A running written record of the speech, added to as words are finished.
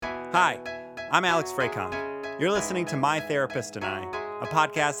Hi, I'm Alex Fraycon. You're listening to My Therapist and I, a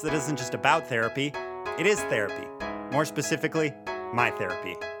podcast that isn't just about therapy, it is therapy. More specifically, my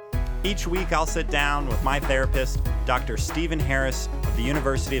therapy. Each week I'll sit down with my therapist, Dr. Stephen Harris of the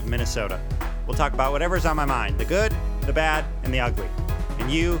University of Minnesota. We'll talk about whatever's on my mind, the good, the bad, and the ugly. And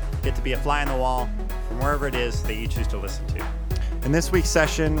you get to be a fly on the wall from wherever it is that you choose to listen to. In this week's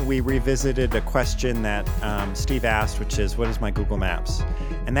session, we revisited a question that Steve asked, which is, what is my Google Maps?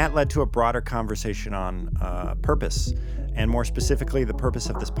 And that led to a broader conversation on purpose, and more specifically, the purpose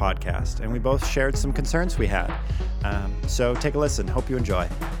of this podcast. And we both shared some concerns we had. So take a listen. Hope you enjoy.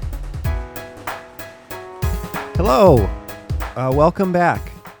 Hello. Welcome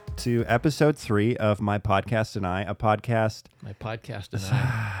back to episode 3 of My Podcast and I, a podcast. My podcast and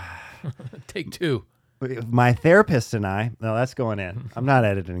I. Take 2. My therapist and I. No, that's going in. I'm not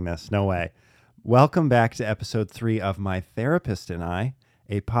editing this. No way. Welcome back to episode 3 of My Therapist and I,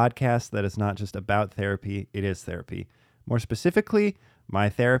 a podcast that is not just about therapy, it is therapy. More specifically, my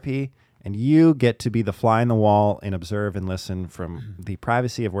therapy, and you get to be the fly on the wall and observe and listen from the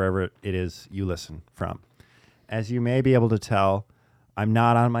privacy of wherever it is you listen from. As you may be able to tell, I'm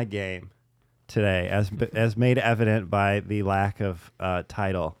not on my game today, as made evident by the lack of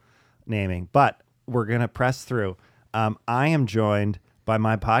title naming, but we're going to press through. I am joined by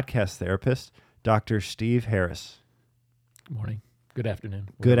my podcast therapist, Dr. Steve Harris. Good morning. Good afternoon.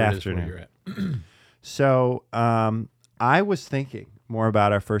 Good afternoon. So I was thinking more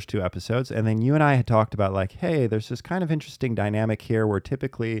about our first 2 episodes, and then you and I had talked about like, hey, there's this kind of interesting dynamic here where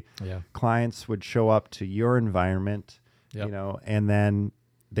typically clients would show up to your environment, you know, and then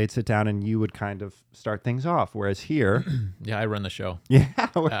they'd sit down and you would kind of start things off. Whereas here, I run the show. Yeah,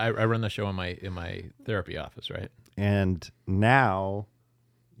 I run the show in my therapy office, right? And now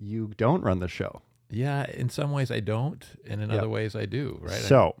you don't run the show. Yeah, in some ways I don't, and in other ways I do, right?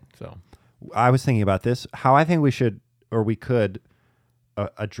 So I was thinking about this. How I think we should, or we could,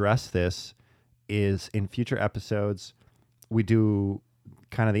 address this is in future episodes. We do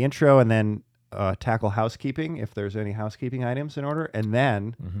kind of the intro and then tackle housekeeping if there's any housekeeping items in order, and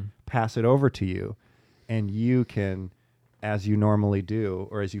then pass it over to you, and you can, as you normally do,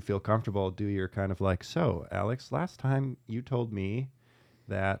 or as you feel comfortable, do your kind of like, so Alex, last time you told me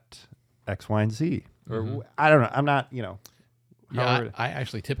that X, Y, and Z, or I don't know. I'm not, you know. Yeah, I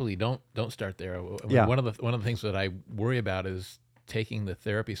actually typically don't start there. Yeah. One of the things that I worry about is taking the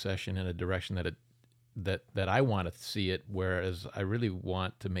therapy session in a direction that I want to see it, whereas I really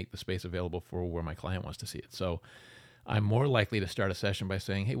want to make the space available for where my client wants to see it. So I'm more likely to start a session by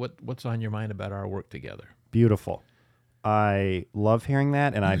saying, hey, what's on your mind about our work together? Beautiful. I love hearing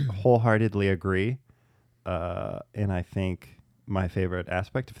that, and I wholeheartedly agree. And I think my favorite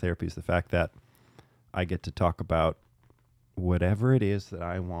aspect of therapy is the fact that I get to talk about whatever it is that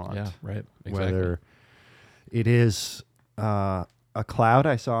I want. Yeah, right. Exactly. Whether it is a cloud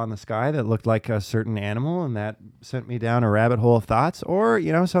I saw in the sky that looked like a certain animal and that sent me down a rabbit hole of thoughts, or,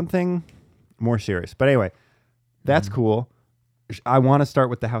 you know, something more serious. But anyway, that's cool. I want to start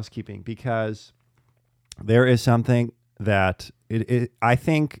with the housekeeping because there is something that I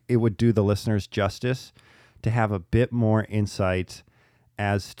think it would do the listeners justice to have a bit more insight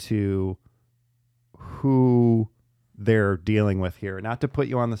as to who they're dealing with here. Not to put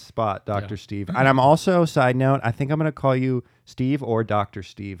you on the spot, Dr. Steve. And I'm also, side note, I think I'm going to call you Steve or Dr.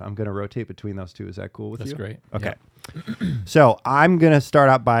 Steve. I'm going to rotate between those two. Is that cool with you? That's great. Okay. Yeah. So I'm going to start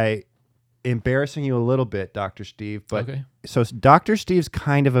out by embarrassing you a little bit, Dr. Steve. But so Dr. Steve's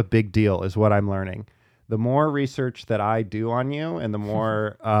kind of a big deal is what I'm learning. The more research that I do on you and the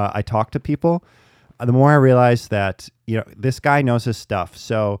more I talk to people, the more I realize that, you know, this guy knows his stuff.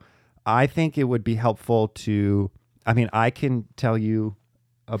 So I think it would be helpful to, I mean, I can tell you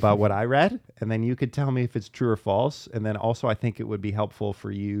about what I read, and then you could tell me if it's true or false. And then also I think it would be helpful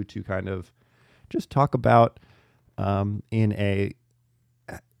for you to kind of just talk about in a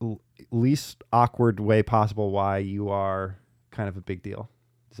least awkward way possible why you are kind of a big deal.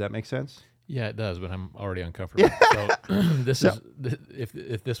 Does that make sense? Yeah, it does, but I'm already uncomfortable. So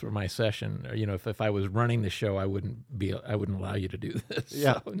if this were my session, or, you know, if I was running the show, I wouldn't allow you to do this.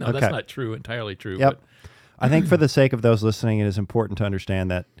 Yeah. So, no, that's not true, entirely true. Yep. But I think for the sake of those listening, it is important to understand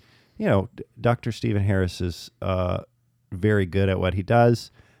that, you know, Dr. Stephen Harris is very good at what he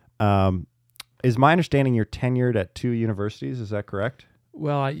does. Is my understanding you're tenured at 2 universities? Is that correct?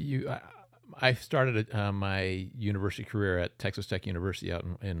 Well, I started my university career at Texas Tech University out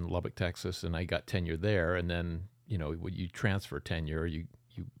in Lubbock, Texas, and I got tenure there. And then, you know, when you transfer tenure,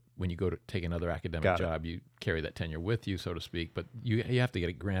 when you go to take another academic job, you carry that tenure with you, so to speak. But you have to get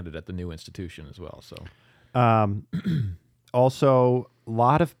it granted at the new institution as well. So, also,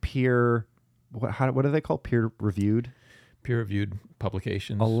 lot of peer. What do they call peer reviewed? Peer-reviewed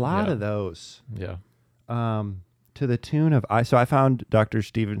publications. A lot yeah. of those. Yeah. To the tune of I found Dr.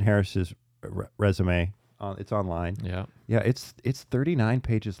 Stephen Harris's resume. It's online. Yeah. Yeah, it's 39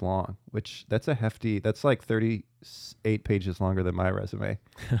 pages long, which that's a hefty. That's like 38 pages longer than my resume,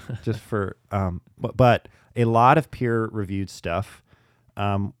 just for. But a lot of peer-reviewed stuff,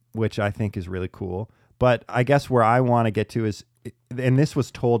 which I think is really cool. But I guess where I want to get to is, and this was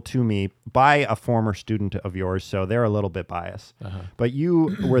told to me by a former student of yours, so they're a little bit biased. But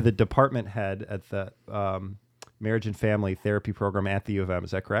you were the department head at the Marriage and Family Therapy Program at the U of M. Is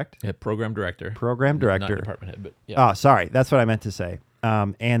that correct? Yeah. Program director. Program director. Not department head, but yeah. Oh, sorry. That's what I meant to say.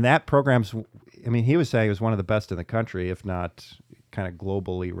 And that program's, I mean, he was saying it was one of the best in the country, if not kind of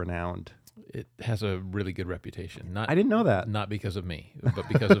globally renowned. It has a really good reputation. I didn't know that. Not because of me, but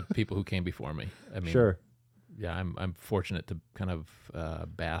because of people who came before me. I mean, Sure. Yeah, I'm fortunate to kind of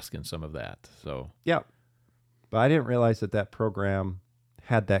bask in some of that. So Yeah. But I didn't realize that program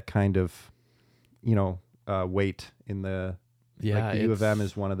had that kind of, weight in the, yeah, like the U of M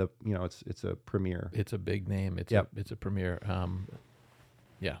is one of the, it's a premier. It's a big name. It's a premier.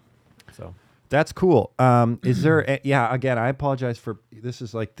 Yeah. So That's cool. Is there? Again, I apologize for this.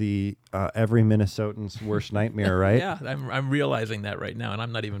 Is like the every Minnesotan's worst nightmare, right? yeah, I'm realizing that right now, and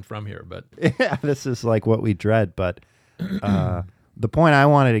I'm not even from here, but Yeah, this is like what we dread. But the point I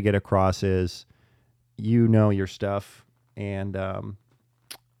wanted to get across is, your stuff, and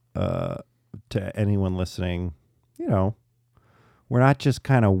to anyone listening, we're not just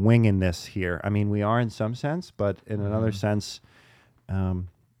kind of winging this here. I mean, we are in some sense, but in another sense,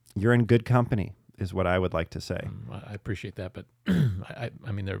 you're in good company, is what I would like to say. I appreciate that, but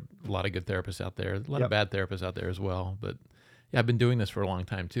I mean, there are a lot of good therapists out there, a lot of bad therapists out there as well. But yeah, I've been doing this for a long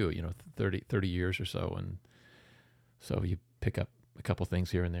time too, 30 years or so. And so you pick up a couple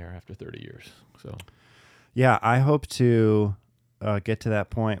things here and there after 30 years. So yeah, I hope to get to that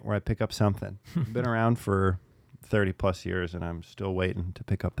point where I pick up something. I've been around for 30 plus years and I'm still waiting to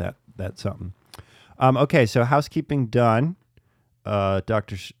pick up that something. Okay, so housekeeping done.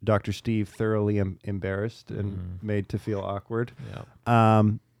 Dr. Steve thoroughly embarrassed and made to feel awkward. yeah.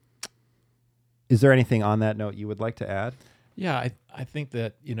 Is there anything on that note you would like to add? Yeah, I think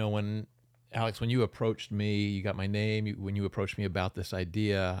that, when Alex, when you approached me, you got my name. When you approached me about this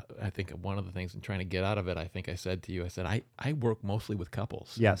idea, I think one of the things in trying to get out of it, I think I said to you, I work mostly with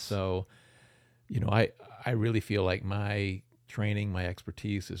couples. Yes. So, I really feel like my training, my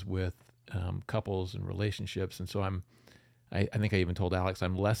expertise is with couples and relationships. And so I think I even told Alex,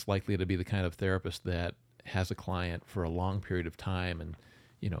 I'm less likely to be the kind of therapist that has a client for a long period of time and,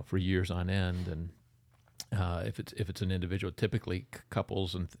 for years on end. And if it's an individual, typically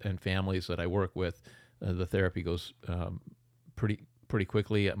couples and families that I work with, the therapy goes pretty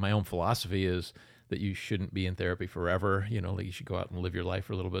quickly. My own philosophy is that you shouldn't be in therapy forever. Like you should go out and live your life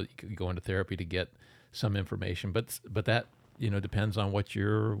for a little bit. You could go into therapy to get some information, but that depends on what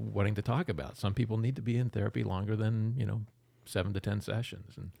you're wanting to talk about. Some people need to be in therapy longer than 7 to 10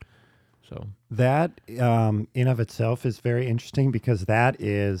 sessions, and so that in of itself is very interesting because that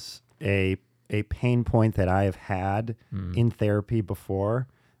is a pain point that I have had in therapy before,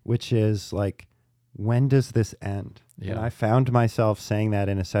 which is like, when does this end? Yeah. And I found myself saying that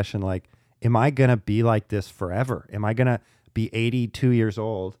in a session, like, am I going to be like this forever? Am I going to be 82 years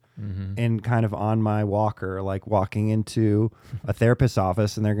old and kind of on my walker, like walking into a therapist's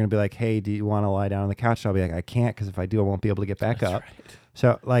office and they're going to be like, hey, do you want to lie down on the couch? I'll be like, I can't, because if I do, I won't be able to get back up. Right.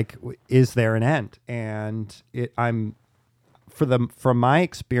 So like, is there an end? And from my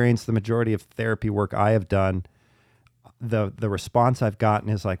experience, the majority of therapy work I have done, the response I've gotten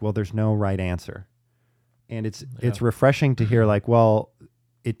is like, well, there's no right answer. And it's refreshing to hear like, well,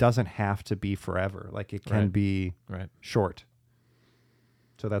 it doesn't have to be forever. Like it can be short.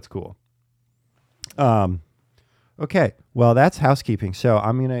 So that's cool. Okay. Well, that's housekeeping. So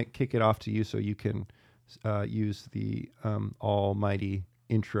I'm going to kick it off to you so you can use the almighty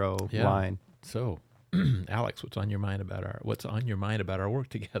intro line. So, Alex, what's on your mind about our work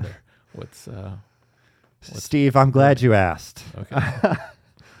together? Steve, I'm glad you asked. Okay.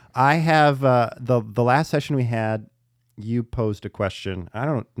 I have the last session we had, you posed a question. I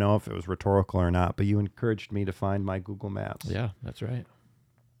don't know if it was rhetorical or not, but you encouraged me to find my Google Maps. Yeah, that's right.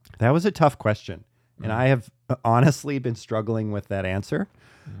 That was a tough question. And I have honestly been struggling with that answer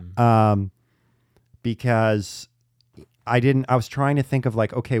because I was trying to think of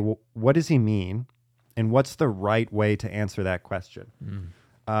like, okay, well, what does he mean? And what's the right way to answer that question?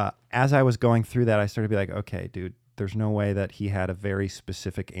 As I was going through that, I started to be like, okay, dude, there's no way that he had a very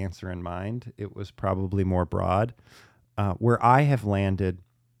specific answer in mind. It was probably more broad. where I have landed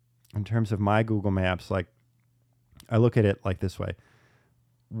in terms of my Google Maps, like I look at it like this way.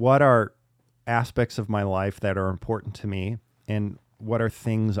 What are aspects of my life that are important to me, and what are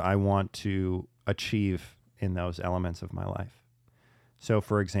things I want to achieve in those elements of my life? So,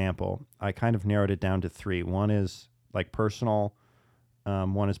 for example, I kind of narrowed it down to 3. One is like personal,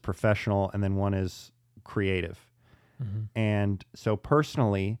 one is professional, and then one is creative. Mm-hmm. And so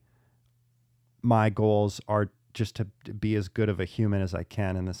personally, my goals are just to be as good of a human as I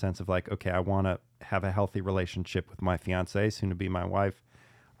can, in the sense of like, okay, I want to have a healthy relationship with my fiance, soon to be my wife.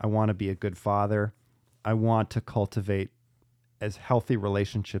 I want to be a good father. I want to cultivate as healthy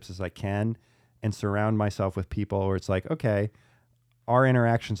relationships as I can and surround myself with people where it's like, okay, our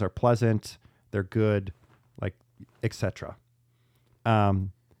interactions are pleasant, they're good, like, etc.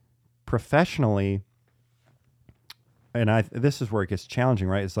 Professionally, and this is where it gets challenging,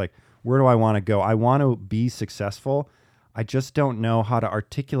 right? It's like, where do I want to go? I want to be successful. I just don't know how to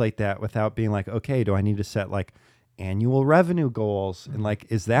articulate that without being like, okay, do I need to set like annual revenue goals? And like,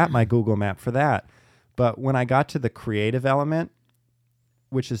 is that my Google map for that? But when I got to the creative element,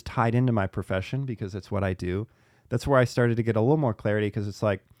 which is tied into my profession because it's what I do, that's where I started to get a little more clarity, because it's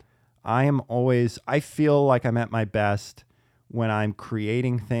like, I feel like I'm at my best when I'm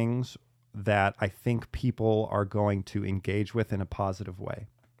creating things that I think people are going to engage with in a positive way.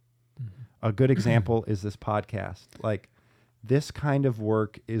 Mm-hmm. A good example is this podcast. Like, this kind of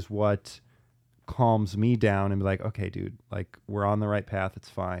work is what calms me down and be like, okay, dude, like, we're on the right path. It's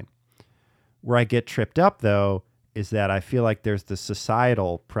fine. Where I get tripped up, though, is that I feel like there's this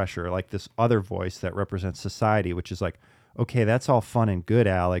societal pressure, like this other voice that represents society, which is like, okay, that's all fun and good,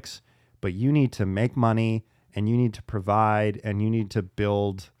 Alex, but you need to make money and you need to provide and you need to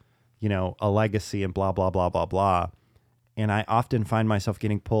build, a legacy and blah, blah, blah, blah, blah. And I often find myself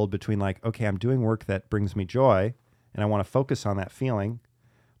getting pulled between like, okay, I'm doing work that brings me joy and I want to focus on that feeling,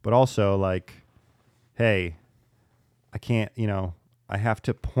 but also like, hey, I can't, I have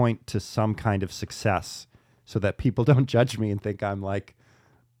to point to some kind of success so that people don't judge me and think I'm like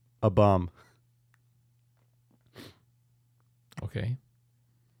a bum. Okay.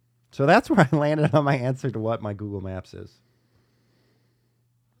 So that's where I landed on my answer to what my Google Maps is.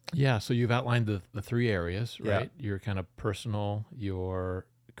 Yeah, so you've outlined the 3 areas, Yeah. right? Your kind of personal, your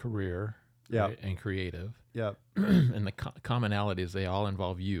career, Yeah. right? And creative. Yeah. And the commonality is they all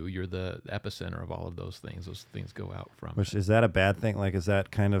involve you. You're the epicenter of all of those things. Those things go out from. Which, is that a bad thing? Like, is that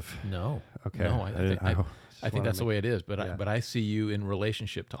kind of... No. Okay. No, I think that's the way it is. But Yeah. I see you in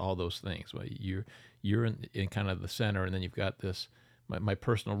relationship to all those things. Well, you're in kind of the center, and then you've got this my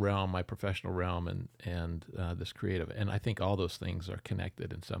personal realm, my professional realm, and this creative. And I think all those things are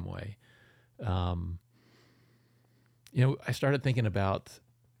connected in some way. I started thinking about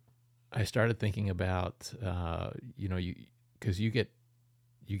because you get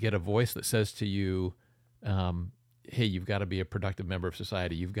a voice that says to you, hey, you've got to be a productive member of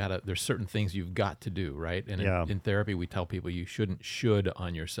society. There's certain things you've got to do, right? And in therapy, we tell people you should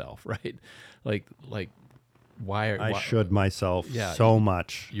on yourself, right? Like why should myself so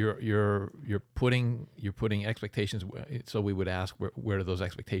much. You're putting expectations. So we would ask where do those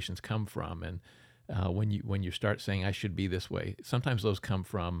expectations come from? And when you start saying I should be this way, sometimes those come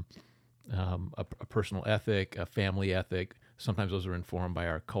from a personal ethic, a family ethic. Sometimes those are informed by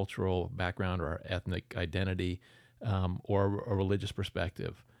our cultural background or our ethnic identity, or a religious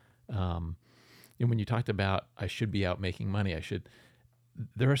perspective. And when you talked about I should be out making money,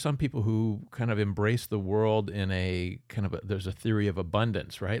 there are some people who kind of embrace the world in a kind of there's a theory of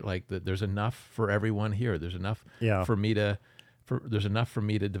abundance, right? Like there's enough for everyone here. There's enough for me to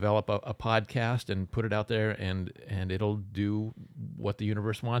develop a podcast and put it out there, and it'll do what the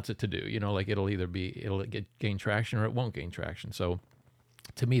universe wants it to do. Like it'll gain traction or it won't gain traction. So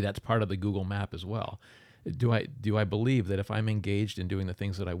to me, that's part of the Google map as well. Do I believe that if I'm engaged in doing the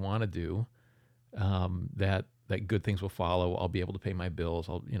things that I want to do, that good things will follow? I'll be able to pay my bills.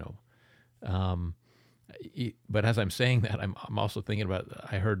 But as I'm saying that, I'm also thinking about.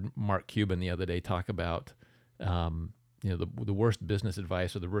 I heard Mark Cuban the other day talk about, the worst business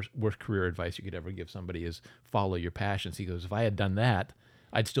advice or the worst career advice you could ever give somebody is follow your passions. He goes, if I had done that,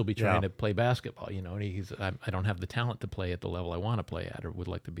 I'd still be trying to play basketball. And I don't have the talent to play at the level I want to play at or would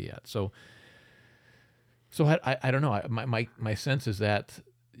like to be at. So I don't know. My sense is that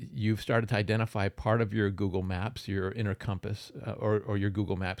you've started to identify part of your Google Maps, your inner compass, or your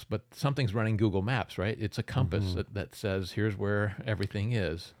Google Maps, but something's running Google Maps, right? It's a compass that says, here's where everything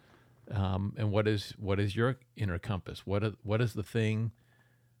is. And what is your inner compass? What is the thing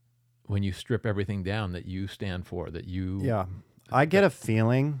when you strip everything down that you stand for, that you... Yeah. I get a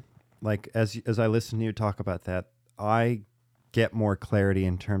feeling, like, as I listen to you talk about that, I get more clarity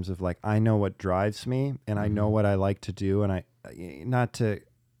in terms of like I know what drives me and I know what I like to do, and I not to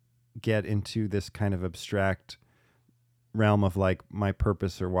get into this kind of abstract realm of like my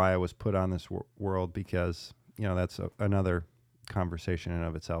purpose or why I was put on this world, because that's another conversation in and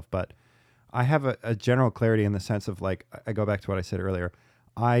of itself. But I have a general clarity in the sense of like, I go back to what I said earlier.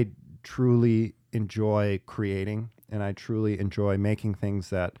 I truly enjoy creating, and I truly enjoy making things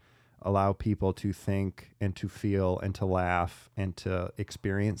that allow people to think and to feel and to laugh and to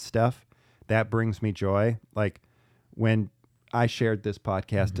experience stuff. That brings me joy. Like when I shared this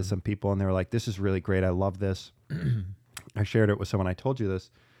podcast to some people and they were like, this is really great, I love this. I shared it with someone. I told you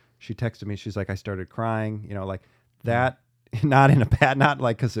this. She texted me. She's like, I started crying, like that, not in a bad, not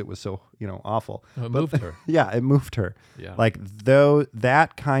like, cause it was so, awful. Oh, it moved her. Yeah. It moved her. Yeah. Like though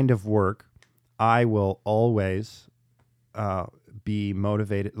that kind of work, I will always, be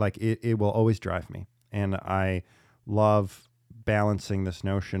motivated. Like it will always drive me. And I love balancing this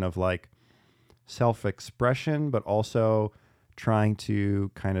notion of like self-expression, but also trying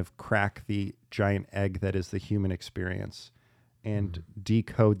to kind of crack the giant egg that is the human experience and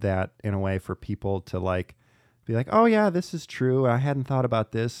decode that in a way for people to like be like, oh yeah, this is true. I hadn't thought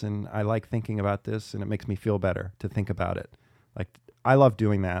about this, and I like thinking about this, and it makes me feel better to think about it. Like I love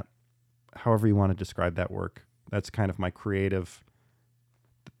doing that. However you want to describe that work. That's kind of my creative,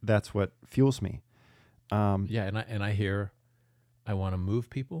 that's what fuels me. Yeah. And I hear, I want to move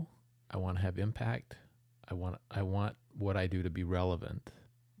people. I want to have impact. I want what I do to be relevant.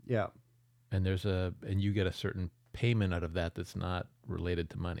 Yeah. And and you get a certain payment out of that that's not related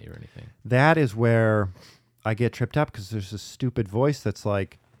to money or anything. That is where I get tripped up, because there's a stupid voice that's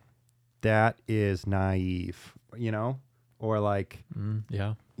like, that is naive, or like,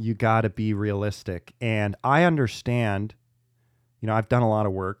 Yeah. you got to be realistic. And I understand, I've done a lot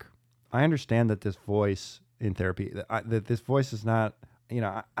of work. I understand that this voice in therapy, that this voice is not,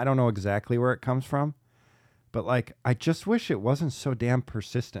 I don't know exactly where it comes from, but like, I just wish it wasn't so damn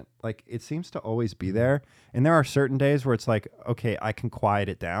persistent. Like it seems to always be there. And there are certain days where it's like, okay, I can quiet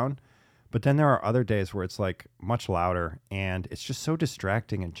it down. But then there are other days where it's like much louder, and it's just so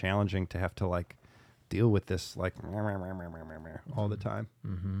distracting and challenging to have to like deal with this like all the time.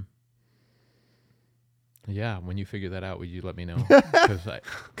 Mm-hmm. Yeah, when you figure that out, would you let me know? Because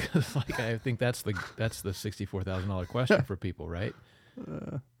I think that's the $64,000 question for people, right?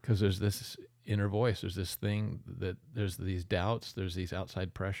 Because there's this inner voice, there's this thing that there's these doubts, there's these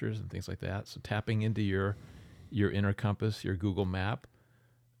outside pressures and things like that. So tapping into your inner compass, your Google map,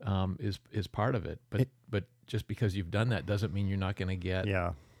 is part of it. But just because you've done that doesn't mean you're not going to get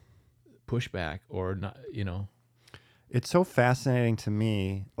pushback or not. It's so fascinating to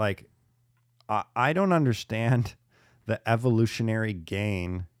me. Like I don't understand the evolutionary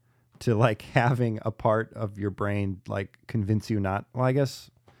gain to like having a part of your brain like convince you not. Well, I guess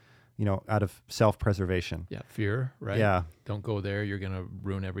out of self-preservation. Yeah, fear, right? Yeah. Don't go there. You're going to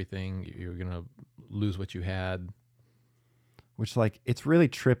ruin everything. You're going to lose what you had. Which like, it's really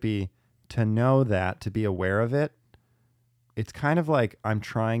trippy to know that, to be aware of it. It's kind of like I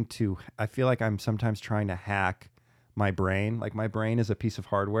feel like I'm sometimes trying to hack my brain. Like my brain is a piece of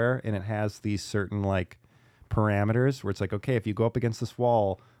hardware, and it has these certain like parameters where it's like, okay, if you go up against this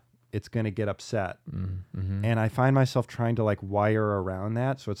wall, it's going to get upset. Mm-hmm. And I find myself trying to like wire around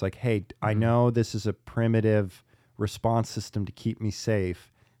that. So it's like, hey, I know this is a primitive response system to keep me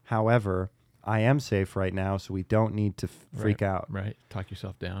safe. However, I am safe right now, so we don't need to freak out. Right. Talk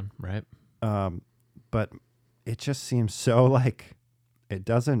yourself down. Right. But it just seems so like it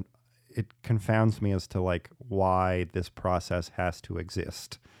confounds me as to like why this process has to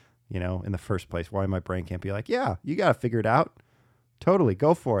exist, in the first place. Why my brain can't be like, yeah, you got to figure it out. Totally,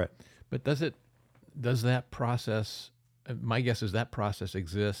 go for it. But does that process, my guess is that process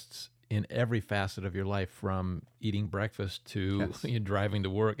exists in every facet of your life, from eating breakfast to driving to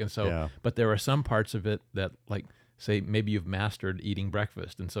work. And so, but there are some parts of it that like, say maybe you've mastered eating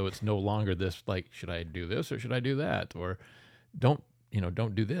breakfast. And so it's no longer this, like, should I do this or should I do that? Or don't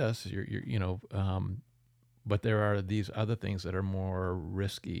do this. But there are these other things that are more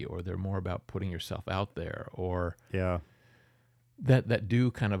risky, or they're more about putting yourself out there, or that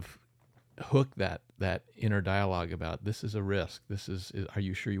do kind of hook that inner dialogue about, this is a risk. Are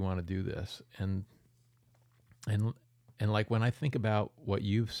you sure you want to do this? And like when I think about what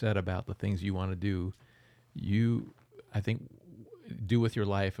you've said about the things you want to do, I think, do with your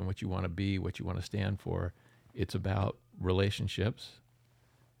life and what you want to be, what you want to stand for. It's about relationships.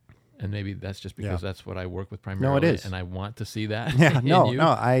 And maybe that's just because that's what I work with primarily. No, it is. And I want to see that in you.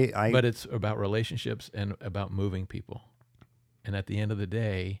 But it's about relationships and about moving people. And at the end of the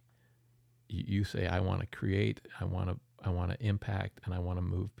day, you say, I want to create, I want to impact, and I want to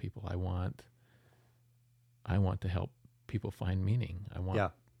move people. I want to help people find meaning. Yeah.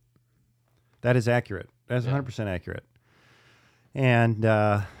 That is accurate. That is 100% accurate. And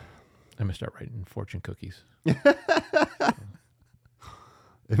I'm gonna start writing fortune cookies. it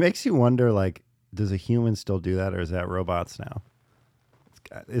makes you wonder, like, does a human still do that, or is that robots now?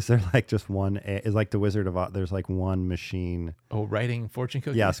 Is there like just one? Is like the Wizard of Oz? There's like one machine. Oh, writing fortune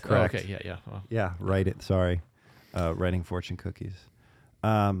cookies. Yes, correct. Oh, okay, yeah. Well, Yeah, write it. Sorry, writing fortune cookies.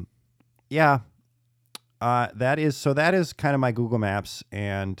 Yeah, that is kind of my Google Maps,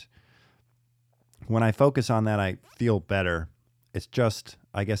 and when I focus on that, I feel better. It's just,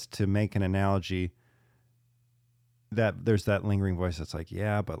 I guess, to make an analogy, that there's that lingering voice that's like,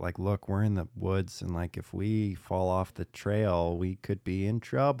 yeah, but like, look, we're in the woods, and like, if we fall off the trail, we could be in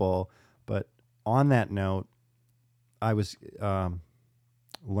trouble. But on that note, I was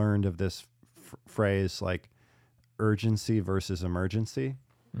learned of this phrase, like urgency versus emergency,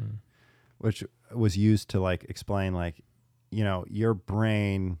 which was used to like explain, like, you know, your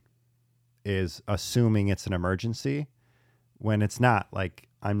brain is assuming it's an emergency when it's not. Like,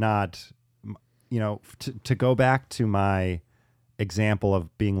 I'm not, you know, to go back to my example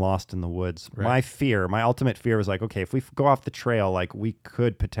of being lost in the woods, right. my ultimate fear was like, okay, if we go off the trail, like we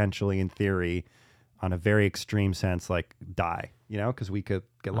could potentially, in theory, on a very extreme sense, like die, you know, because we could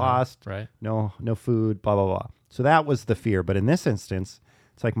get lost, right? No food, blah, blah, blah. So that was the fear. But in this instance,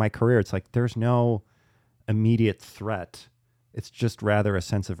 it's like my career. It's like there's no immediate threat. It's just rather a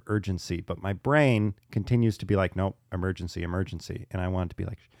sense of urgency. But my brain continues to be like, nope, emergency. And I want it to be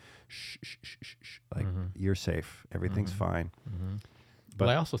like, shh, like, you're safe. Everything's fine. But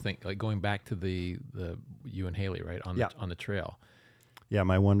I also think, like, going back to the you and Haley, right, on the trail. Yeah,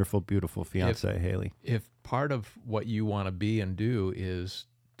 my wonderful, beautiful fiance, Haley. If part of what you want to be and do is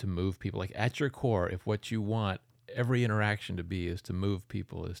to move people, like at your core, if what you want every interaction to be is to move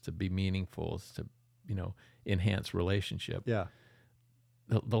people, is to be meaningful, is to, you know, enhance relationship. Yeah.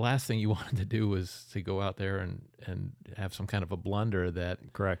 The last thing you wanted to do was to go out there and have some kind of a blunder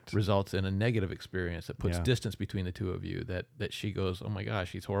that Correct. results in a negative experience that puts distance between the two of you, that she goes, oh my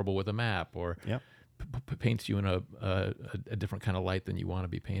gosh, he's horrible with a map, or paints you in a different kind of light than you want to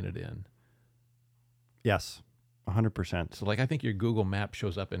be painted in. Yes, 100%. So, like, I think your Google map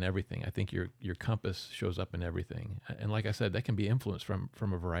shows up in everything. I think your compass shows up in everything. And like I said, that can be influenced from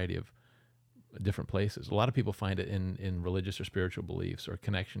a variety of different places. A lot of people find it in religious or spiritual beliefs, or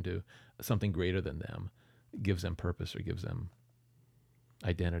connection to something greater than them. It gives them purpose or gives them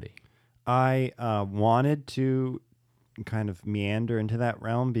identity. I wanted to kind of meander into that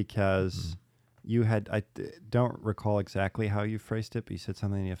realm because you had, I don't recall exactly how you phrased it, but you said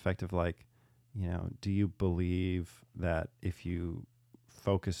something to the effect of like, you know, do you believe that if you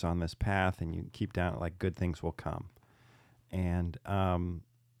focus on this path and you keep down it, like good things will come? And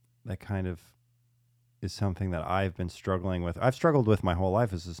that kind of is something that I've been struggling with. I've struggled with my whole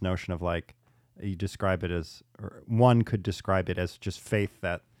life, is this notion of like, you describe it as, or one could describe it as just faith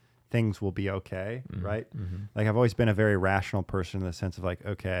that things will be okay, right? Like, I've always been a very rational person in the sense of like,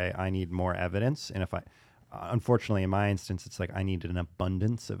 okay, I need more evidence. And if I, unfortunately, in my instance, it's like I need an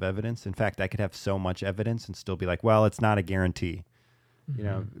abundance of evidence. In fact, I could have so much evidence and still be like, well, it's not a guarantee. You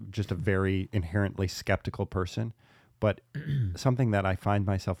know, just a very inherently skeptical person. But something that I find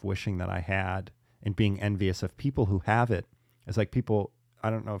myself wishing that I had, and being envious of people who have it, is like people, I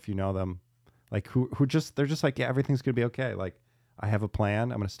don't know if you know them, like who just, they're just like, yeah, everything's going to be okay. Like, I have a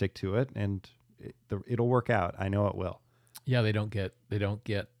plan, I'm going to stick to it, and it'll work out. I know it will. Yeah, they don't get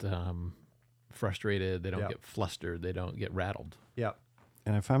frustrated. They don't get flustered. They don't get rattled. Yeah.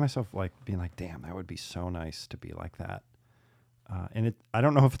 And I find myself like being like, damn, that would be so nice to be like that. And I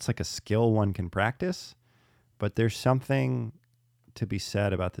don't know if it's like a skill one can practice, but there's something to be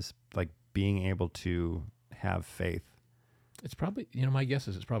said about this, like being able to have faith. It's probably, you know, my guess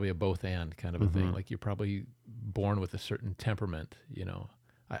is it's probably a both and kind of a thing. Like, you're probably born with a certain temperament, you know.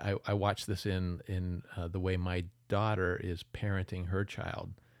 I watch this in the way my daughter is parenting her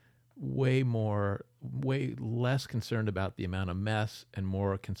child. Way less concerned about the amount of mess and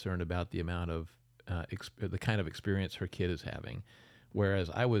more concerned about the amount of the kind of experience her kid is having. Whereas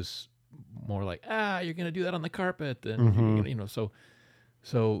I was more like, you're going to do that on the carpet, and you're gonna, you know,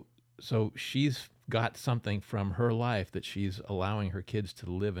 so she's got something from her life that she's allowing her kids to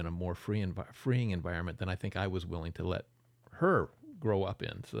live in a more freeing environment than I think I was willing to let her grow up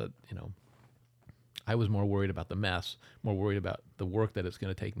in. So that, you know, I was more worried about the mess, more worried about the work that it's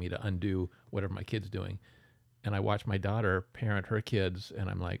going to take me to undo whatever my kid's doing. And I watch my daughter parent her kids, and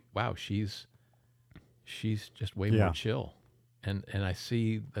I'm like, wow, she's just way more chill. and I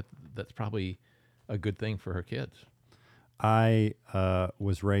see that that's probably a good thing for her kids. I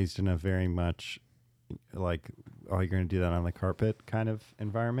was raised in a very much like, oh, you're going to do that on the carpet kind of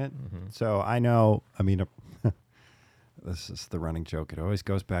environment. So I know, I mean, this is the running joke. It always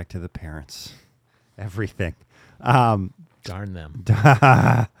goes back to the parents. Everything. Darn them.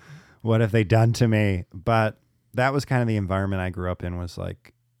 What have they done to me? But that was kind of the environment I grew up in, was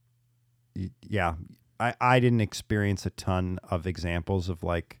like, yeah, I didn't experience a ton of examples of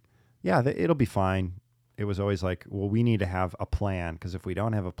like, yeah, it'll be fine. It was always like, well, we need to have a plan, because if we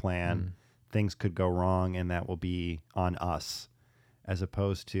don't have a plan, things could go wrong, and that will be on us, as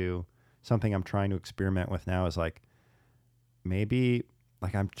opposed to something I'm trying to experiment with now is like, maybe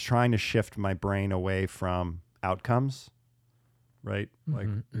like I'm trying to shift my brain away from outcomes, right? Like,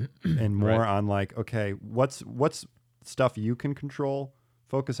 and more Right. on like, okay, what's stuff you can control,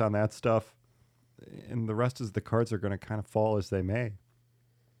 focus on that stuff, and the rest is the cards are going to kind of fall as they may.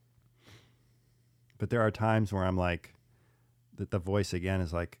 But there are times where I'm like, that the voice again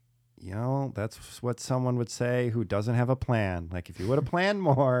is like, you know, that's what someone would say who doesn't have a plan. Like, if you would have planned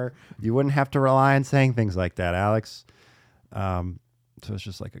more, you wouldn't have to rely on saying things like that, Alex. So it's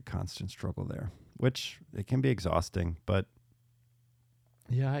just like a constant struggle there, which it can be exhausting, but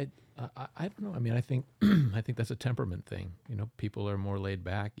Yeah, I don't know. I mean, I think I think that's a temperament thing. You know, people are more laid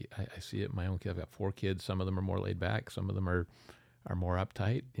back. I see it in my own kid. I've got 4 kids. Some of them are more laid back. Some of them are more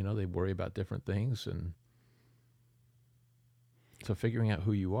uptight. You know, they worry about different things, and so figuring out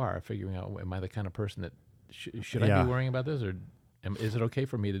who you are, figuring out, am I the kind of person that should I Yeah. be worrying about this, or is it okay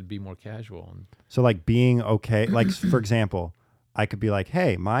for me to be more casual? And so like being okay, like for example, I could be like,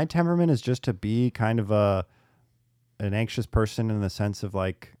 hey, my temperament is just to be kind of an anxious person, in the sense of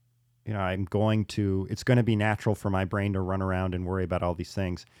like, you know, it's going to be natural for my brain to run around and worry about all these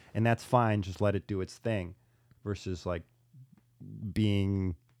things. And that's fine. Just let it do its thing, versus like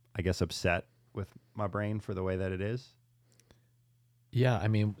being, I guess, upset with my brain for the way that it is. yeah, I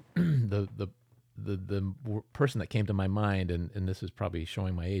mean, the person that came to my mind, and this is probably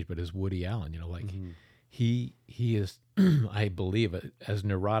showing my age, but is Woody Allen. You know, like he is, I believe, as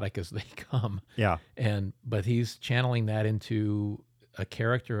neurotic as they come. Yeah. But he's channeling that into a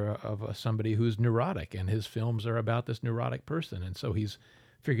character of somebody who's neurotic, and his films are about this neurotic person, and so he's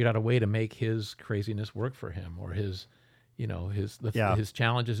figured out a way to make his craziness work for him, or his, you know, his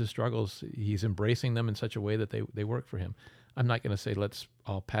challenges, his struggles. He's embracing them in such a way that they work for him. I'm not going to say let's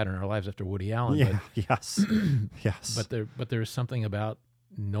all pattern our lives after Woody Allen, Yeah. Yes. Yes. but there's something about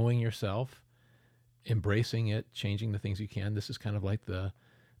knowing yourself, embracing it, changing the things you can. This is kind of like the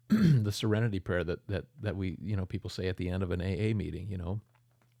the serenity prayer that we, you know, people say at the end of an AA meeting. You know,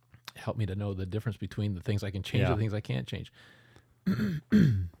 help me to know the difference between the things I can change and the things I can't change.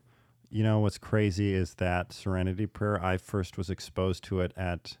 You know what's crazy is that serenity prayer, I first was exposed to it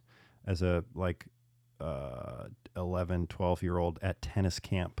as a 11, 12-year-old at tennis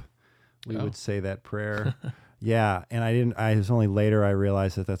camp. We would say that prayer. Yeah, and it was only later I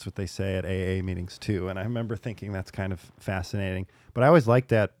realized that that's what they say at AA meetings too. And I remember thinking that's kind of fascinating. But I always liked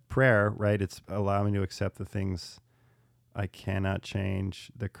that prayer, right? It's allowing me to accept the things I cannot change,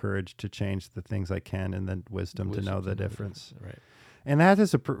 the courage to change the things I can, and the wisdom to know the difference. Right. And that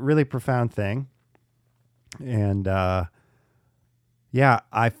is a really profound thing. And yeah,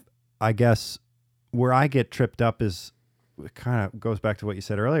 I guess where I get tripped up is, it kind of goes back to what you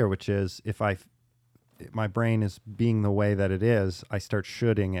said earlier, which is if my brain is being the way that it is, I start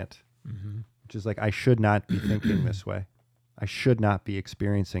shoulding it, which is like, I should not be thinking this way. I should not be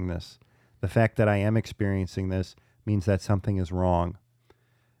experiencing this. The fact that I am experiencing this means that something is wrong.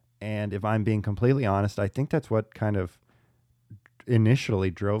 And if I'm being completely honest, I think that's what kind of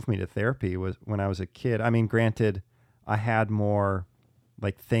initially drove me to therapy, was when I was a kid. I mean, granted, I had more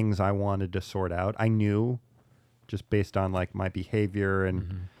like things I wanted to sort out. I knew, just based on like my behavior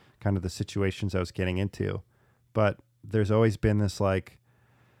and kind of the situations I was getting into. But there's always been this like,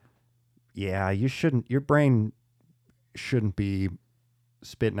 yeah, your brain shouldn't be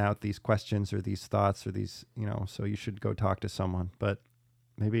spitting out these questions or these thoughts or these, you know, so you should go talk to someone. But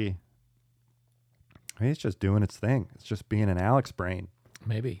maybe it's just doing its thing. It's just being an Alex brain.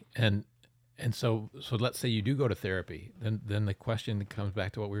 Maybe. And so let's say you do go to therapy, then the question comes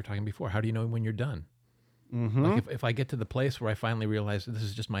back to what we were talking before. How do you know when you're done? Like if I get to the place where I finally realize that this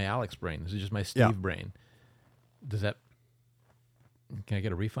is just my Alex brain, this is just my Steve brain, can I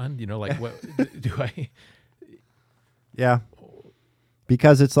get a refund? You know, like what do I? Yeah,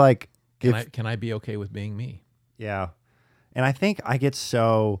 because it's like, Can I be okay with being me? Yeah, and I think I get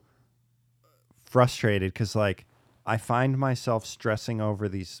so frustrated because like I find myself stressing over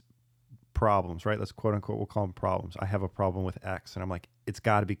these problems, right? Let's quote unquote, we'll call them problems. I have a problem with X. And I'm like, it's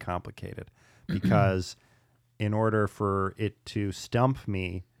got to be complicated because in order for it to stump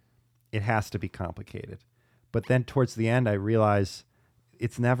me, it has to be complicated. But then towards the end, I realize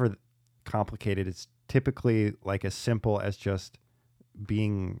it's never complicated. It's typically like as simple as just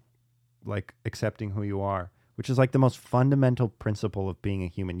being like accepting who you are, which is like the most fundamental principle of being a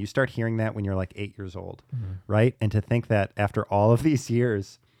human. You start hearing that when you're like 8 years old, right? And to think that after all of these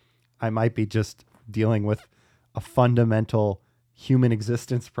years, I might be just dealing with a fundamental human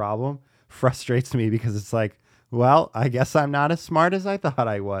existence problem frustrates me because it's like, well, I guess I'm not as smart as I thought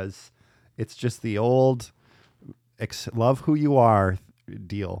I was. It's just the old love who you are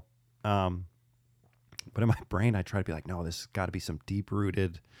deal. But in my brain, I try to be like, no, there's got to be some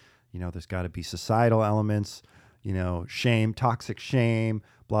deep-rooted, there's got to be societal elements, shame, toxic shame,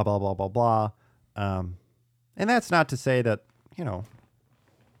 blah, blah, blah, blah, blah. And that's not to say that,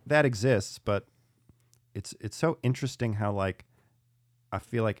 that exists, but it's so interesting how, like, I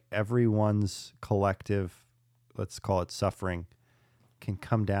feel like everyone's collective, let's call it suffering, can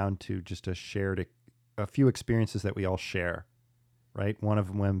come down to just a few experiences that we all share, right? One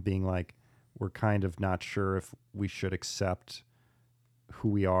of them being like, we're kind of not sure if we should accept who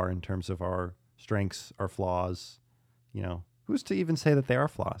we are in terms of our strengths, our flaws. Who's to even say that they are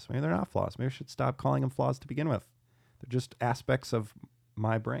flaws? Maybe they're not flaws. Maybe we should stop calling them flaws to begin with. They're just aspects of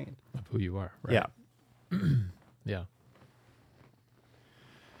my brain. Of who you are, right? Yeah. Yeah.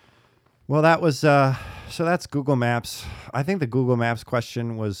 Well, that was, so that's Google Maps. I think the Google Maps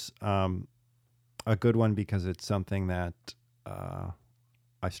question was a good one because it's something that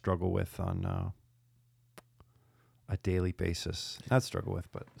I struggle with on a daily basis. Not struggle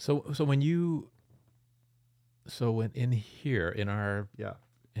with, but So when in here in our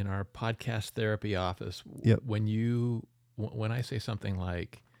podcast therapy office, Yep. when I say something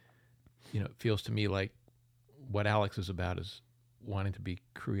like, it feels to me like what Alex is about is wanting to be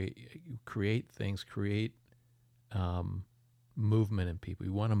create things, create movement in people.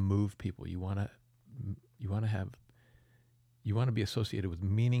 You want to move people. You want to be associated with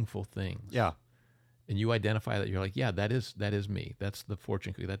meaningful things. yeah. And you identify that, you're like, yeah, that is me. That's the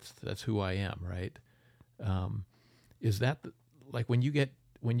fortune cookie. That's who I am, right? Is that like when you get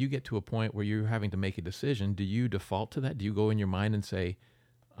to a point where you're having to make a decision, do you default to that? Do you go in your mind and say,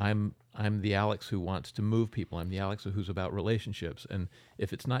 I'm the Alex who wants to move people. I'm the Alex who's about relationships. And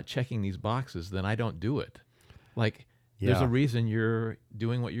if it's not checking these boxes, then I don't do it. Like, there's Yeah. a reason you're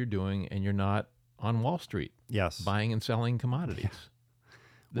doing what you're doing and you're not on Wall Street Yes. buying and selling commodities.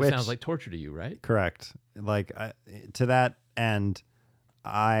 This Which- sounds like torture to you, right? Correct. Like to that end,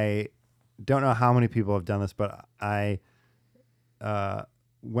 I don't know how many people have done this, but I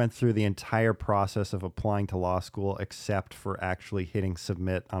went through the entire process of applying to law school except for actually hitting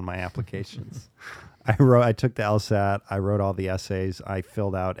submit on my applications. I took the LSAT, I wrote all the essays, I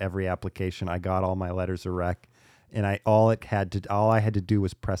filled out every application, I got all my letters of rec, and all I had to do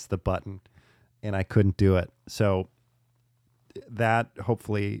was press the button, and I couldn't do it. So that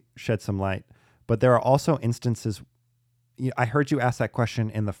hopefully shed some light. But there are also instances, I heard you ask that question,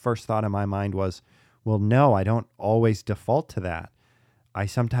 and the first thought in my mind was, well, no, I don't always default to that. I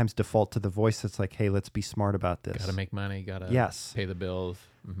sometimes default to the voice that's like, hey, let's be smart about this. Got to make money, got to Yes. pay the bills.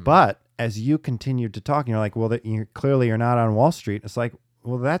 Mhm. But as you continued to talk, and you're like, well, you're not on Wall Street. It's like,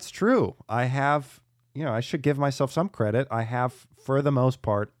 well, that's true. I have, I should give myself some credit. I have, for the most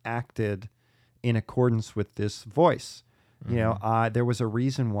part, acted in accordance with this voice. There was a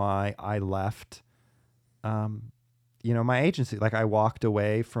reason why I left, my agency. Like, I walked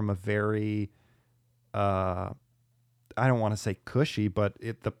away from a very, I don't want to say cushy, but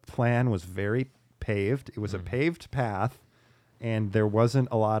the plan was very paved. It was a paved path, and there wasn't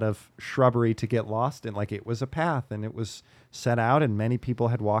a lot of shrubbery to get lost in. Like, it was a path, and it was set out, and many people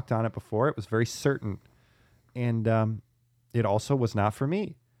had walked on it before. It was very certain. And it also was not for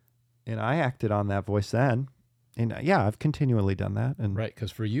me. And I acted on that voice then. And yeah, I've continually done that. And Right,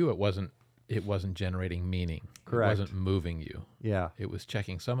 because for you, it wasn't generating meaning. Correct. It wasn't moving you. yeah. It was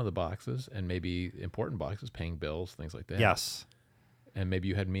checking some of the boxes and maybe important boxes, paying bills, things like that. Yes. And maybe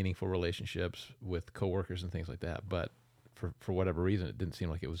you had meaningful relationships with coworkers and things like that. But for whatever reason, it didn't seem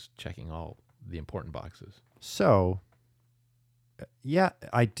like it was checking all the important boxes. So, yeah,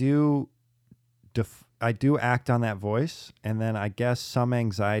 I do act on that voice, and then I guess some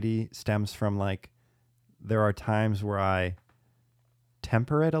anxiety stems from, like, there are times where I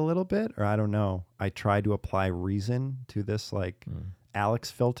temper it a little bit, or I don't know. I try to apply reason to this, like, Alex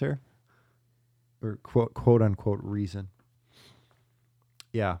filter, or quote unquote reason.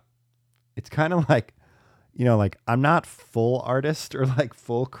 Yeah, it's kind of like like I'm not full artist or like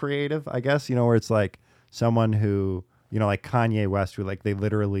full creative, I guess, where it's like someone who, like Kanye West, who like they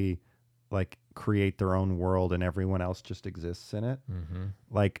literally like create their own world and everyone else just exists in it. Mm-hmm.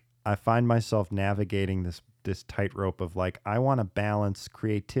 Like I find myself navigating this tightrope of like, I want to balance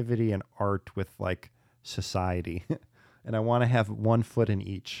creativity and art with like society. And I want to have one foot in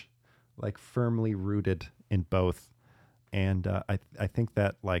each, like firmly rooted in both. And I think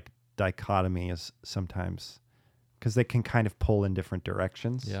that like dichotomy is sometimes because they can kind of pull in different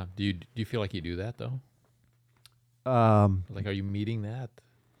directions. Yeah. Do you feel like you do that though? Like, are you meeting that?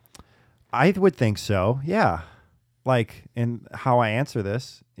 I would think so. Yeah. Like, and how I answer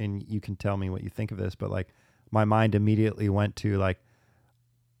this, and you can tell me what you think of this, but like my mind immediately went to like,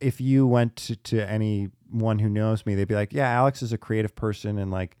 if you went to anyone who knows me, they'd be like, yeah, Alex is a creative person.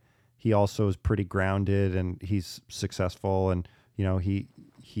 And like, he also is pretty grounded and he's successful. And,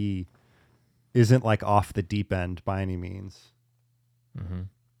 he isn't like off the deep end by any means. Mm-hmm.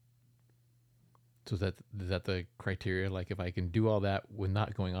 So is that the criteria? Like, if I can do all that with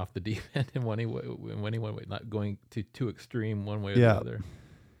not going off the deep end in any way, not going too extreme one way or the other.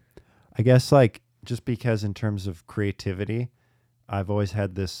 I guess like just because in terms of creativity, I've always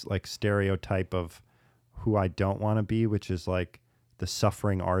had this like stereotype of who I don't want to be, which is like the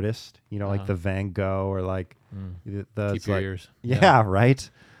suffering artist, like the Van Gogh or like the keep your like, ears. Yeah, right.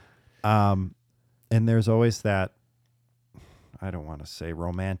 And there's always that, I don't want to say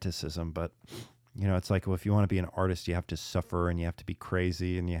romanticism, but it's like, well, if you want to be an artist, you have to suffer and you have to be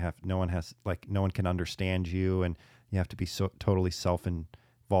crazy and no one can understand you and you have to be so totally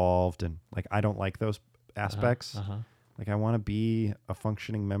self-involved. And like, I don't like those aspects. Like, I want to be a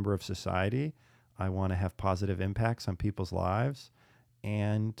functioning member of society. I want to have positive impacts on people's lives.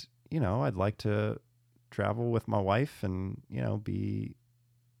 And, I'd like to travel with my wife and, be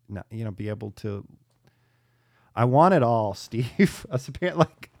able to, I want it all, Steve. I was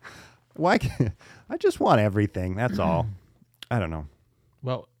like, why? I just want everything. That's all. I don't know.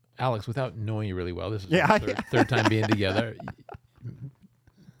 Well, Alex, without knowing you really well, this is Yeah, our third time being together.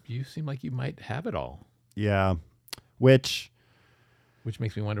 You seem like you might have it all. Yeah. Which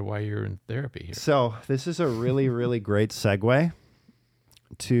makes me wonder why you're in therapy here. So this is a really, really great segue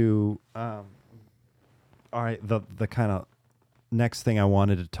to, all right, the kind of next thing I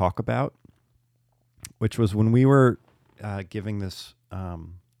wanted to talk about, which was when we were giving this.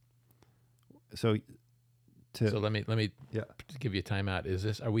 So let me give you a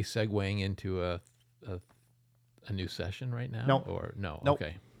timeout. Are we segueing into a new session right now? Nope. Or no? Nope.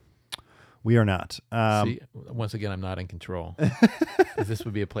 Okay. We are not. See, once again, I'm not in control. 'Cause this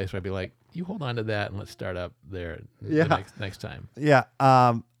would be a place where I'd be like, you hold on to that and let's start up there the next time. Yeah.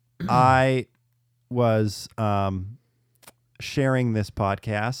 I was sharing this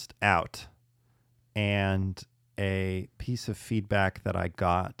podcast out, and a piece of feedback that I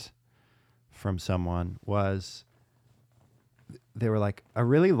got from someone was they were like, I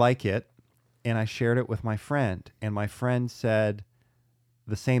really like it, and I shared it with my friend, and my friend said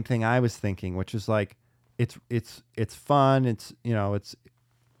the same thing I was thinking, which is like, it's fun, it's it's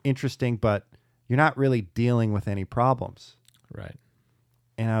interesting, but you're not really dealing with any problems. Right.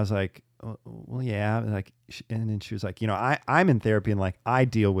 And I was like, well, yeah. Like, and then she was like, I'm in therapy and like I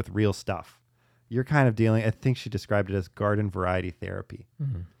deal with real stuff. You're kind of dealing. I think she described it as garden variety therapy.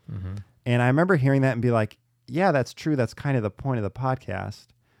 Mm-hmm. Mm-hmm. And I remember hearing that and be like, yeah, that's true. That's kind of the point of the podcast.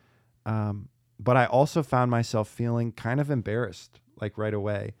 But I also found myself feeling kind of embarrassed, like right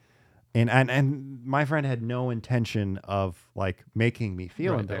away. And my friend had no intention of like making me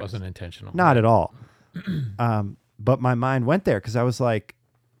feel embarrassed. That wasn't intentional. Not at all. But my mind went there because I was like,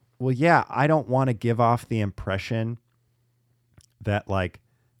 well, yeah, I don't want to give off the impression that like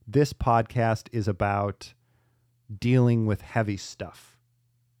this podcast is about dealing with heavy stuff.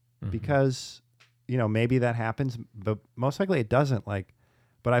 Mm-hmm. Because, maybe that happens, but most likely it doesn't. Like,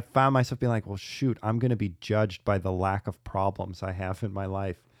 but I found myself being like, well, shoot, I'm going to be judged by the lack of problems I have in my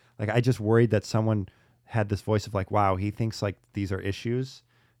life. Like, I just worried that someone had this voice of like, wow, he thinks like these are issues.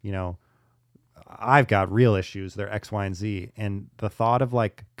 I've got real issues. They're X, Y, and Z. And the thought of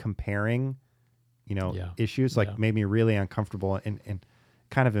like comparing, issues like made me really uncomfortable and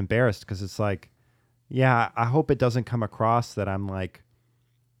kind of embarrassed because it's like, yeah, I hope it doesn't come across that I'm like,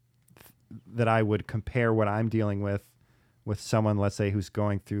 that I would compare what I'm dealing with someone, let's say, who's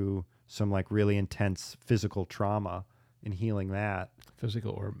going through some like really intense physical trauma and healing that.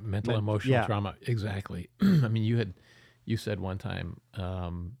 Physical or mental, emotional trauma. Exactly. I mean, you said one time,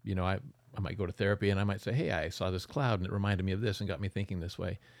 I might go to therapy and I might say, hey, I saw this cloud and it reminded me of this and got me thinking this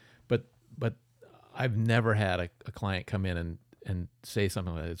way. But I've never had a client come in and say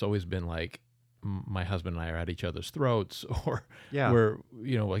something like that. It's always been like, my husband and I are at each other's throats, or Yeah. we're,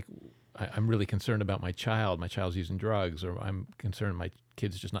 like I'm really concerned about my child. My child's using drugs, or I'm concerned my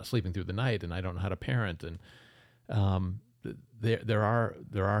kid's just not sleeping through the night, and I don't know how to parent. And there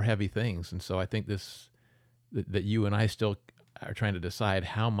are heavy things, and so I think that you and I still are trying to decide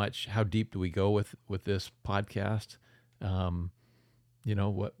how deep do we go with this podcast.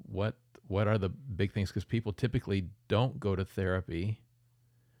 What are the big things? Because people typically don't go to therapy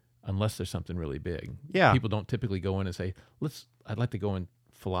unless there's something really big. Yeah. People don't typically go in and say, I'd like to go and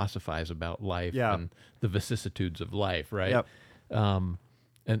philosophize about life Yeah. and the vicissitudes of life, right? Yep.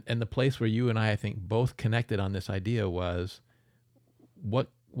 And the place where you and I think, both connected on this idea was, what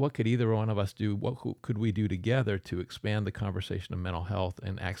could either one of us do? What could we do together to expand the conversation of mental health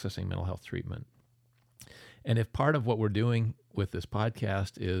and accessing mental health treatment? And if part of what we're doing with this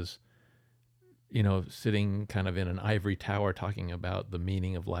podcast is, sitting kind of in an ivory tower talking about the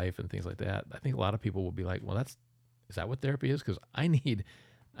meaning of life and things like that, I think a lot of people will be like, well, is that what therapy is? Because I need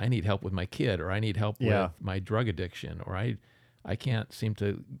help with my kid, or I need help Yeah. with my drug addiction, or I can't seem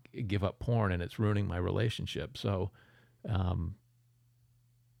to give up porn and it's ruining my relationship. So,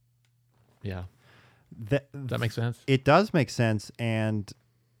 yeah. Does that make sense? It does make sense. And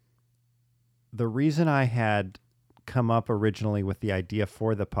the reason I had come up originally with the idea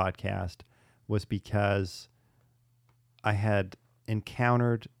for the podcast was because I had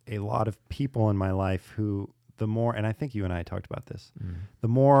encountered a lot of people in my life who, the more, and I think you and I talked about this, the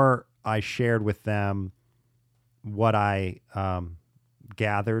more I shared with them what I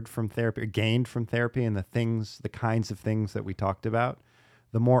gathered from therapy, gained from therapy, and the kinds of things that we talked about,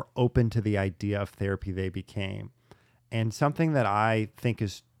 the more open to the idea of therapy they became. And something that I think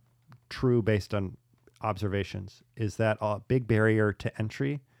is true based on observations is that a big barrier to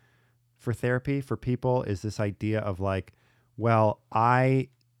entry for therapy for people is this idea of like, well,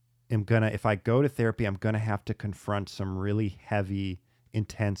 if I go to therapy, I'm going to have to confront some really heavy,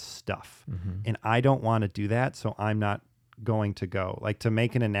 intense stuff. Mm-hmm. And I don't want to do that, so I'm not going to go. Like, to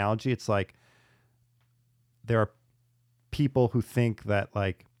make an analogy, it's like there are people who think that,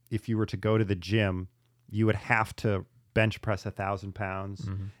 like, if you were to go to the gym, you would have to bench press 1,000 pounds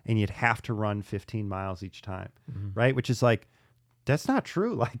and you'd have to run 15 miles each time, right? Which is like, that's not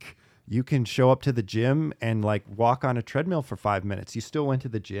true. Like, you can show up to the gym and like walk on a treadmill for 5 minutes. You still went to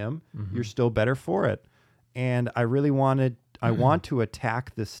the gym. You're still better for it. And I really want to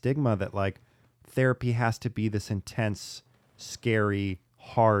attack the stigma that like therapy has to be this intense, scary,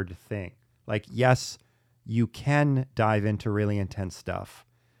 hard thing. Like, yes, you can dive into really intense stuff,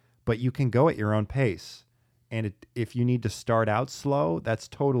 but you can go at your own pace. And if you need to start out slow, that's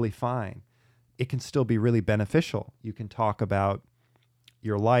totally fine. It can still be really beneficial. You can talk about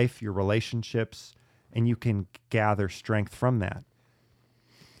your life, your relationships, and you can gather strength from that.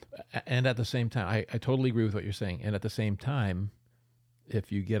 And at the same time, I totally agree with what you're saying. And at the same time,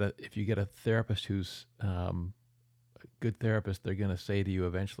 if you get a therapist who's a good therapist, they're going to say to you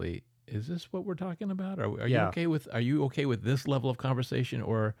eventually, "Is this what we're talking about? Are you okay with this level of conversation,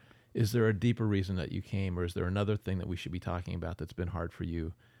 or is there a deeper reason that you came, or is there another thing that we should be talking about that's been hard for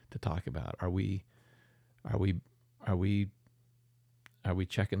you to talk about? Are we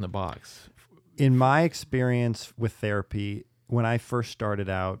checking the box?" In my experience with therapy, when I first started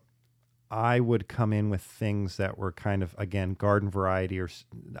out, I would come in with things that were kind of, again, garden variety, or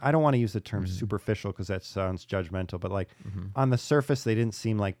I don't want to use the term superficial because that sounds judgmental, but like on the surface, they didn't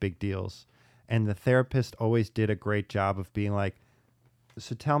seem like big deals. And the therapist always did a great job of being like,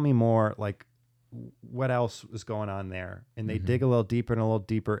 so tell me more, like, what else was going on there? And they dig a little deeper and a little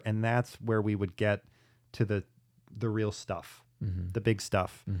deeper. And that's where we would get to the real stuff, the big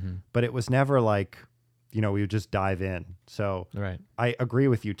stuff. But it was never like, we would just dive in. So Right. I agree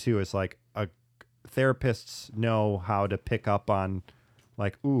with you too. It's like therapists know how to pick up on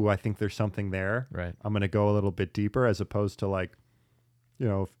like, ooh, I think there's something there. Right. I'm going to go a little bit deeper, as opposed to like,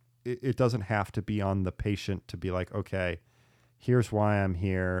 it doesn't have to be on the patient to be like, okay, here's why I'm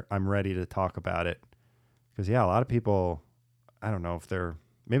here. I'm ready to talk about it. Because a lot of people, I don't know if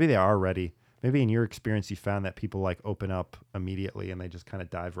maybe they are ready. Maybe in your experience, you found that people like open up immediately and they just kind of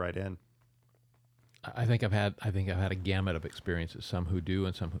dive right in. I think I've had a gamut of experiences, some who do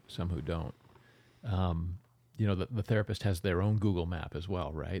and some who don't. The therapist has their own Google map as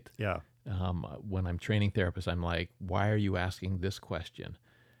well, right? Yeah. When I'm training therapists, I'm like, why are you asking this question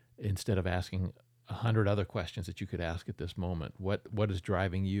instead of asking 100 other questions that you could ask at this moment? What is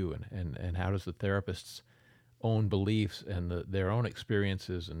driving you, and how does the therapist's own beliefs and their own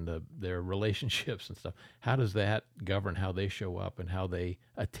experiences and their relationships and stuff, how does that govern how they show up and how they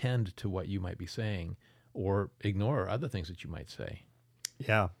attend to what you might be saying or ignore other things that you might say?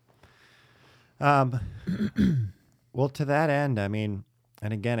 Yeah. Well, to that end, I mean,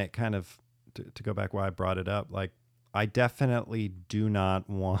 and again, it kind of, to go back why I brought it up, like, I definitely do not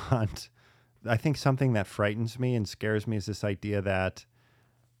want, I think something that frightens me and scares me is this idea that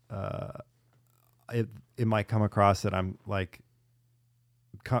it might come across that I'm like,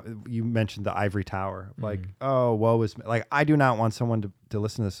 you mentioned the ivory tower, like, oh, woe is me. Like, I do not want someone to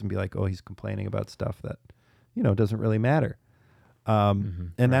listen to this and be like, oh, he's complaining about stuff that, doesn't really matter.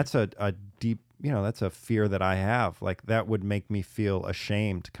 And that's a deep, that's a fear that I have. Like, that would make me feel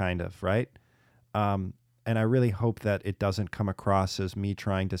ashamed, kind of, right? And I really hope that it doesn't come across as me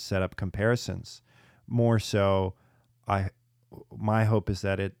trying to set up comparisons. More so, my hope is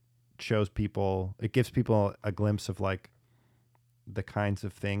that it gives people a glimpse of like the kinds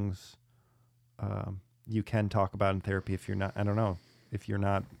of things you can talk about in therapy if you're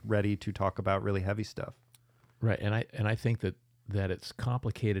not ready to talk about really heavy stuff. Right, and I think that it's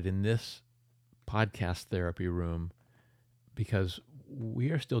complicated in this podcast therapy room because we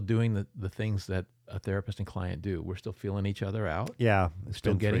are still doing the things that a therapist and client do. We're still feeling each other out. Yeah, we're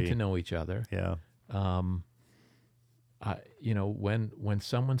still getting to know each other. Yeah. When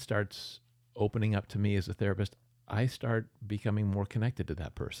someone starts opening up to me as a therapist, I start becoming more connected to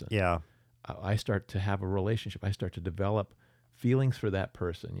that person. Yeah. I start to have a relationship. I start to develop feelings for that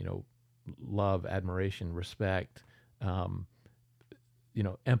person, love, admiration, respect,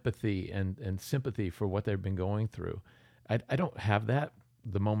 empathy and sympathy for what they've been going through. I don't have that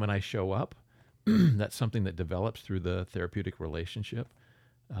the moment I show up. That's something that develops through the therapeutic relationship.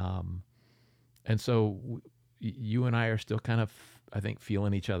 And so you and I are still kind of, I think,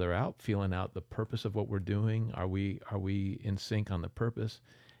 feeling each other out, feeling out the purpose of what we're doing. Are we in sync on the purpose?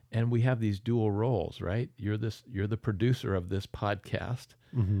 And we have these dual roles, right? You're the producer of this podcast.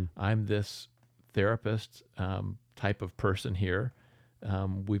 Mm-hmm. I'm this therapist type of person here.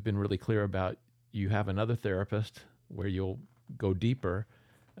 We've been really clear about you have another therapist where you'll go deeper.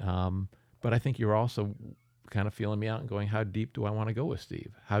 But I think you're also kind of feeling me out and going, how deep do I want to go with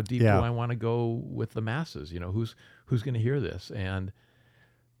Steve? How deep do I want to go with the masses? Who's going to hear this? And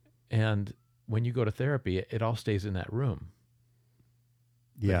when you go to therapy, it all stays in that room.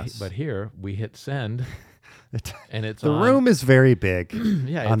 Yes. But here we hit send, and it's the room is very big.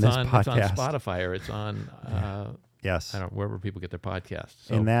 Yeah, on this podcast. It's on Spotify or it's on yes, I don't wherever people get their podcasts.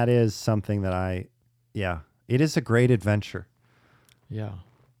 So, and that is something that it is a great adventure. Yeah,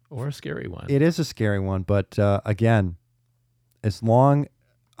 or a scary one. It is a scary one, but again, as long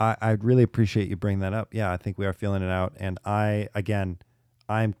I'd really appreciate you bringing that up. Yeah, I think we are feeling it out, and I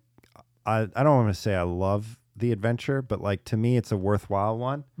don't want to say I love the adventure, but like to me, it's a worthwhile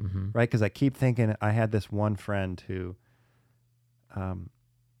one, right? Because I keep thinking I had this one friend who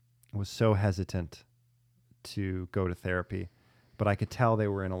was so hesitant to go to therapy, but I could tell they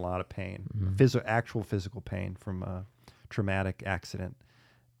were in a lot of pain, actual physical pain from a traumatic accident.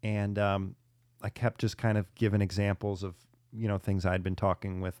 And I kept just kind of giving examples of, things I'd been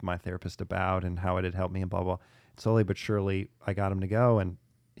talking with my therapist about and how it had helped me and blah, blah. Slowly but surely, I got him to go. And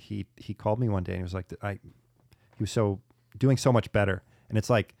he called me one day and he was like, he was doing so much better. And it's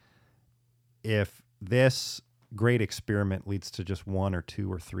like, if this great experiment leads to just 1 or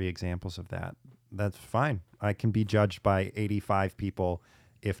 2 or 3 examples of that, that's fine. I can be judged by 85 people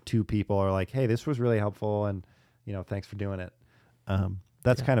if 2 people are like, hey, this was really helpful and, thanks for doing it.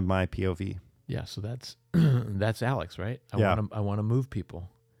 That's kind of my POV. Yeah, so that's that's Alex, right? I want to move people.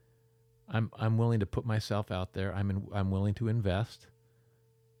 I'm willing to put myself out there. I'm willing to invest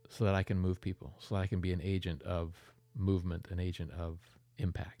so that I can move people, so that I can be an agent of movement, an agent of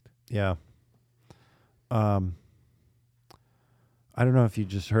impact. Yeah. I don't know if you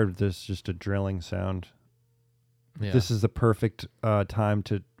just heard this, just a drilling sound. Yeah. This is the perfect time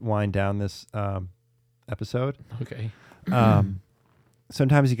to wind down this episode. Okay.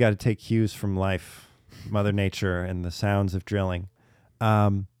 Sometimes you got to take cues from life, Mother Nature, and the sounds of drilling.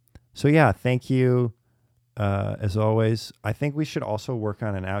 So yeah, thank you. As always, I think we should also work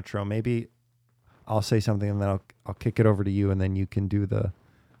on an outro. Maybe I'll say something and then I'll kick it over to you, and then you can do the,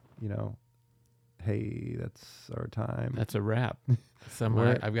 hey, that's our time. That's a wrap.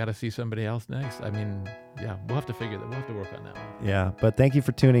 I've got to see somebody else next. I mean, yeah, we'll have to figure that. We'll have to work on that one. Yeah, but thank you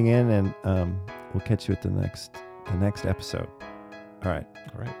for tuning in, and we'll catch you at the next episode. All right.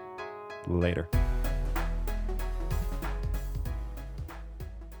 All right. Later.